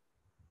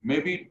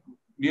 maybe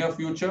near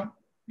future,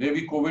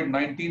 maybe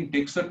COVID-19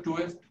 takes us to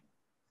it.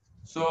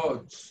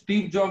 So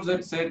Steve Jobs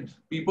had said,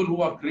 people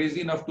who are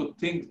crazy enough to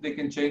think they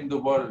can change the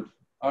world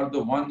are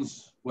the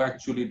ones who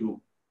actually do.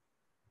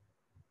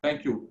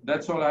 Thank you.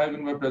 That's all I have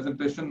in my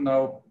presentation.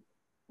 Now,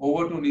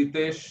 over to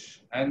Nitesh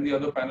and the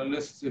other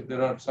panelists if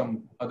there are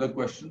some other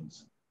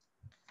questions.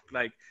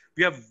 like.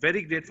 We are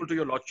very grateful to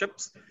your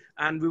lordships,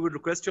 and we would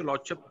request your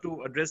lordship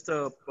to address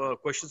the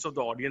questions of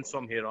the audience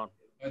from here on.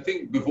 I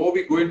think before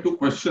we go into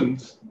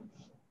questions,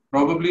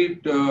 probably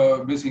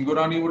Ms.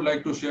 Hingorani would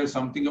like to share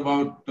something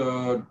about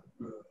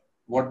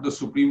what the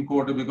Supreme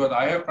Court, because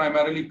I have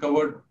primarily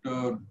covered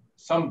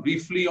some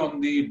briefly on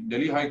the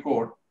Delhi High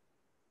Court.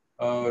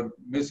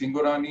 Ms.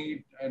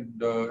 Hingorani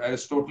and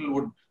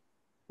Aristotle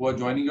who are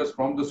joining us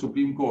from the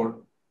Supreme Court,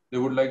 they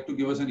would like to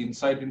give us an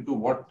insight into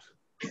what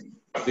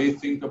they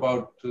think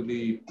about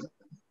the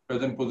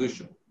present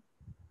position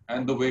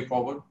and the way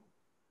forward.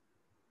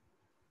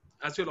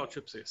 As your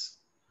lordship says.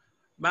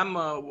 Ma'am,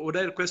 would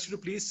I request you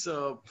to please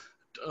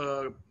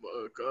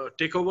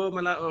take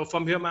over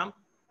from here, ma'am?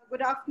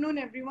 Good afternoon,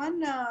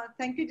 everyone.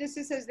 Thank you,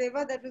 Justice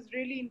Sachdeva. That was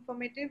really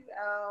informative.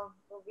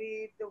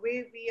 The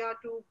way we are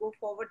to go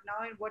forward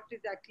now and what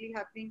is actually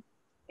happening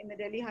in the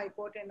Delhi High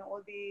Court and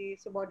all the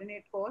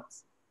subordinate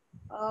courts.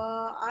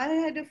 I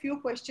had a few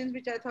questions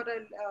which I thought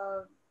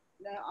I'll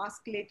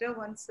ask later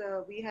once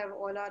we have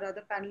all our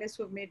other panelists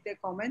who have made their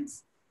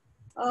comments.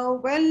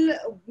 Well,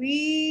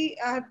 we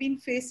have been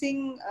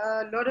facing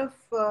a lot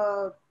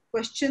of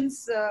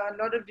questions, a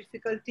lot of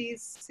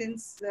difficulties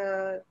since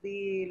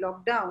the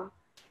lockdown.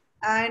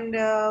 And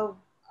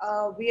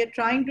we are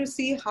trying to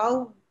see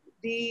how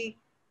the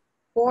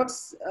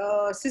courts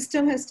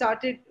system has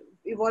started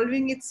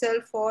evolving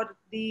itself for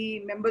the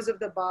members of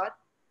the bar.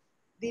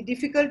 The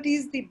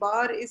difficulties the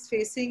bar is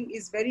facing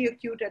is very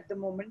acute at the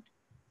moment.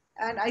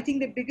 And I think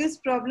the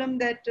biggest problem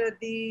that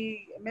the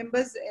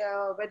members,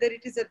 whether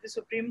it is at the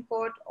Supreme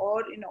Court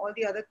or in all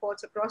the other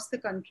courts across the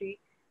country,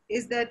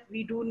 is that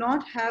we do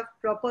not have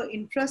proper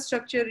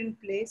infrastructure in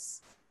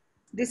place.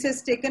 This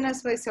has taken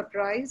us by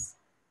surprise.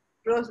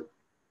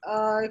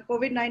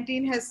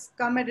 COVID-19 has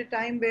come at a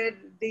time where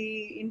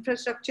the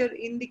infrastructure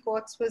in the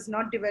courts was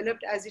not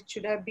developed as it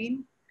should have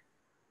been.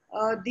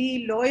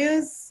 The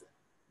lawyers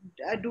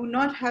do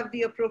not have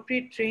the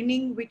appropriate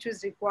training which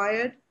was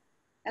required.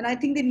 And I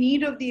think the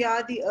need of the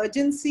hour, the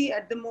urgency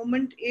at the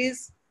moment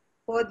is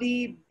for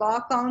the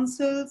bar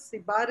councils, the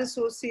bar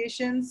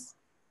associations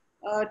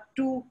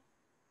to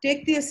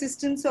take the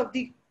assistance of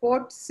the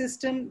court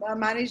system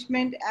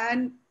management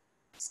and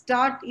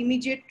start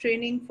immediate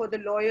training for the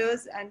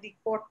lawyers and the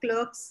court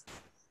clerks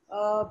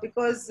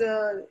because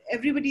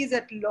everybody is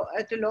at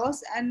a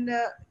loss, and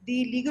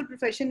the legal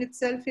profession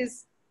itself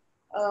is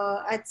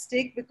at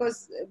stake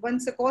because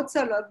once the courts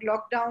are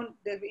locked down,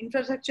 the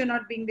infrastructure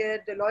not being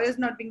there, the lawyers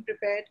not being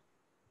prepared,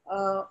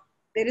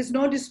 there is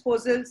no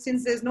disposal.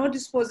 Since there's no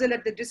disposal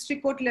at the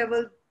district court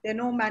level, there are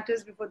no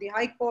matters before the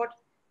High Court.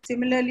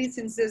 Similarly,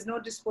 since there's no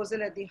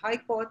disposal at the High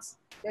Courts,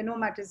 there are no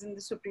matters in the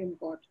Supreme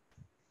Court.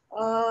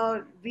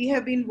 We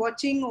have been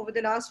watching over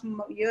the last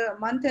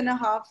month and a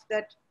half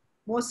that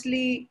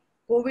mostly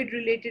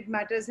COVID-related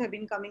matters have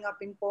been coming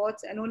up in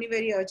courts, and only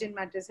very urgent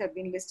matters have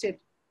been listed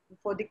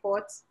for the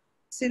courts,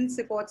 since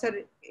the courts are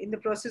in the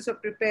process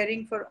of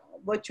preparing for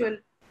virtual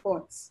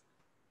courts.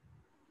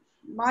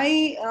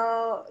 My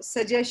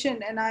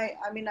suggestion, and I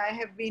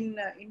have been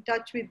in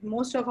touch with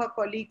most of our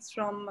colleagues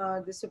from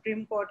the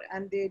Supreme Court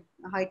and the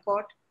High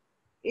Court,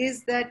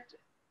 is that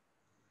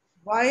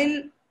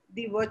while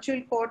the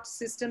virtual court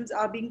systems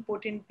are being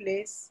put in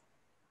place,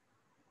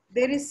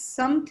 there is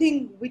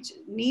something which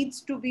needs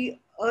to be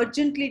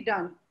urgently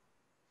done.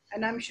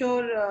 And I'm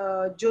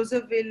sure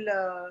Joseph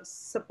will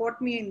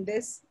support me in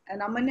this.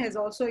 And Aman has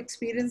also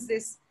experienced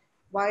this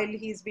while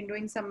he's been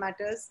doing some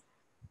matters.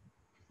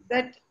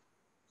 That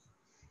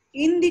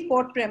in the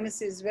court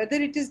premises, whether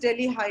it is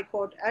Delhi High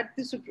Court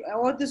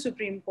or the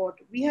Supreme Court,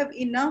 we have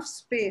enough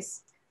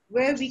space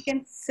where we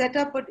can set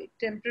up a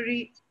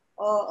temporary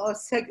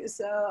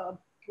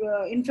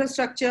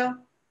infrastructure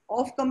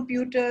of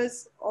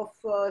computers, of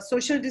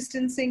social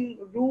distancing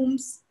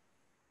rooms,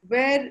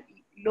 where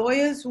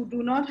lawyers who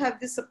do not have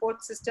this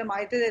support system,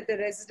 either at their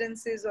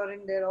residences or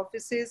in their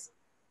offices,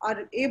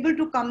 are able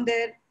to come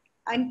there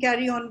and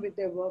carry on with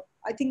their work.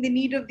 I think the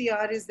need of the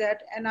hour is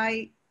that, and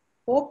I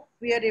hope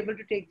we are able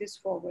to take this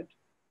forward.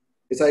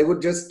 Yes, I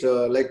would just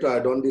like to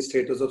add on the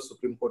status of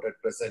Supreme Court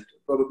at present,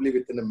 probably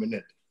within a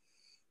minute.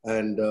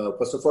 And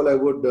first of all, I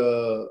would,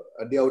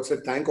 at the outset,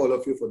 thank all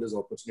of you for this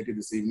opportunity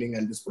this evening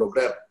and this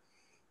program.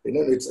 You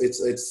know,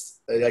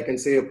 it's I can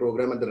say a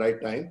program at the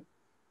right time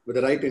with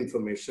the right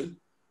information.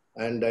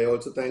 And I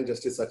also thank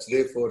Justice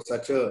Sachdeva for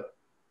such a,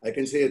 I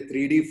can say, a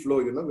 3D flow,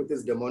 you know, with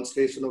this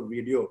demonstration of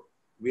video.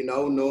 We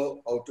now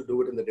know how to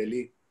do it in the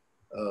Delhi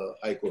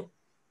High Court.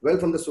 Well,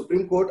 from the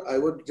Supreme Court, I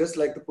would just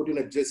like to put in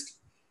a gist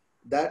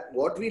that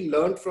what we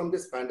learned from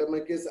this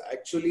pandemic is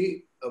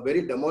actually a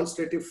very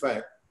demonstrative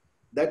fact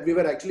that we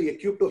were actually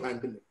equipped to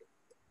handle it.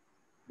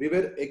 We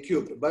were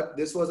equipped, but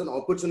this was an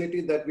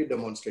opportunity that we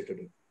demonstrated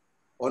it.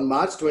 On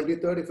March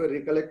 23rd, if I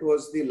recollect,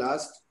 was the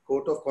last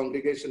court of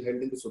congregation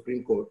held in the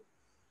Supreme Court.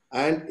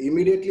 And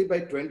immediately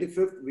by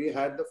 25th, we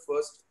had the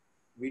first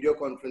video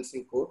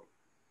conferencing court.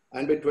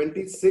 And by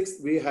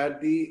 26th, we had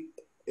the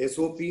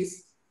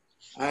SOPs.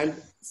 And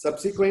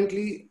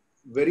subsequently,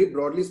 very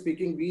broadly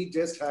speaking, we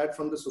just had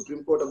from the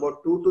Supreme Court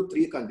about 2 to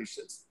 3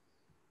 conditions.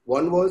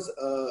 One was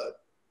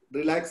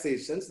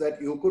relaxations,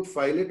 that you could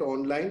file it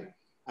online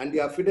and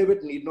the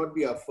affidavit need not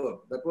be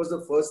affirmed. That was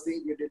the first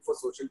thing we did for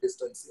social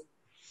distancing.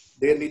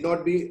 There need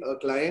not be a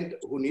client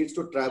who needs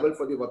to travel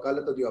for the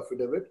wakalat of the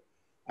affidavit,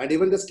 and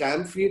even the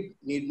stamp fee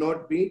need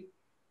not be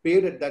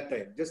paid at that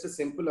time. Just a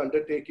simple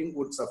undertaking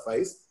would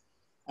suffice.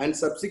 And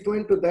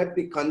subsequent to that,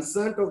 the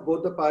consent of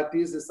both the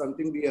parties is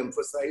something we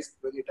emphasized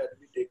when it had to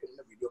be taken in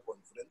a video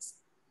conference.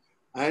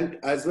 And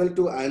as well,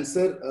 to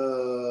answer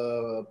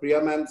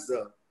Priya ma'am's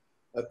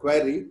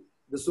query,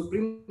 the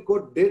Supreme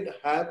Court did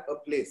have a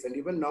place, and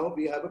even now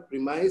we have a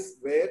premise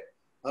where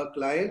a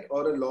client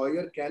or a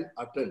lawyer can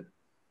attend.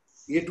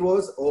 It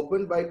was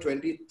opened by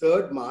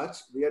 23rd March,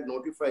 we had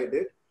notified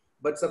it,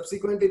 but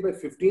subsequently by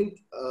 15th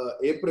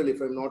April,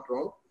 if I'm not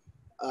wrong,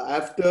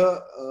 after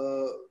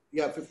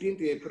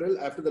 15th April,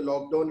 after the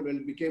lockdown, when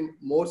it became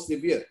more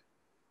severe,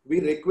 we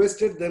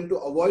requested them to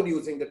avoid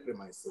using the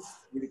premises.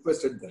 We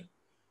requested them.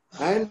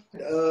 And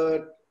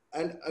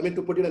I mean,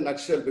 to put it in a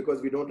nutshell,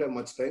 because we don't have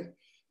much time,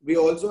 we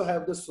also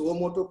have the suo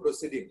motu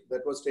proceeding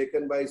that was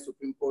taken by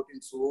Supreme Court in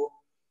suo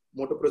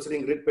motu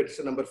proceeding writ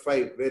petition number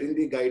 5, wherein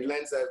the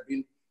guidelines have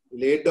been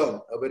laid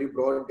down, a very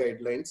broad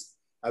guidelines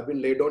have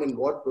been laid down in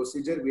what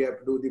procedure we have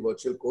to do the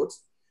virtual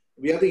courts.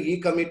 We have the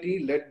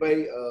E-committee led by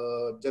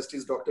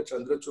Justice Dr.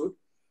 Chandrachud,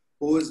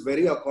 who is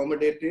very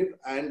accommodative,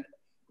 and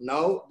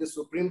now the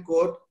Supreme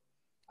Court,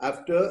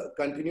 after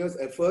continuous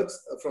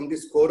efforts from the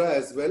SCORA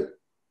as well,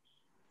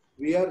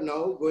 we are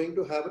now going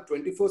to have a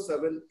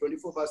 24/7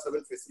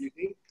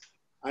 facility.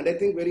 And I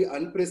think very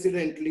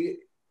unprecedentedly,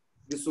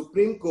 the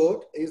Supreme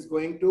Court is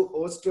going to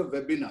host a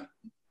webinar.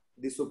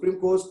 The Supreme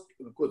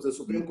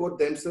Court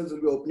themselves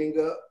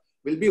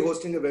will be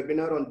hosting a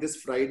webinar on this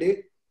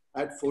Friday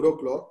at 4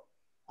 o'clock.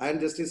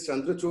 And Justice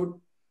Chandrachud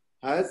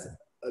has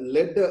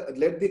led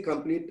the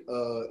complete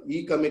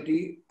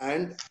E-committee,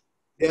 and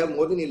they have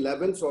more than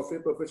 11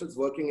 software professionals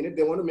working in it.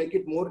 They want to make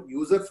it more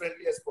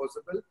user-friendly as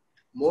possible,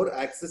 more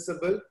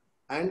accessible,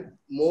 and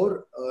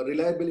more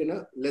reliable in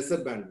a lesser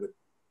bandwidth.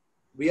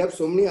 We have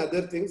so many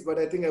other things, but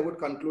I think I would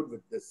conclude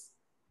with this.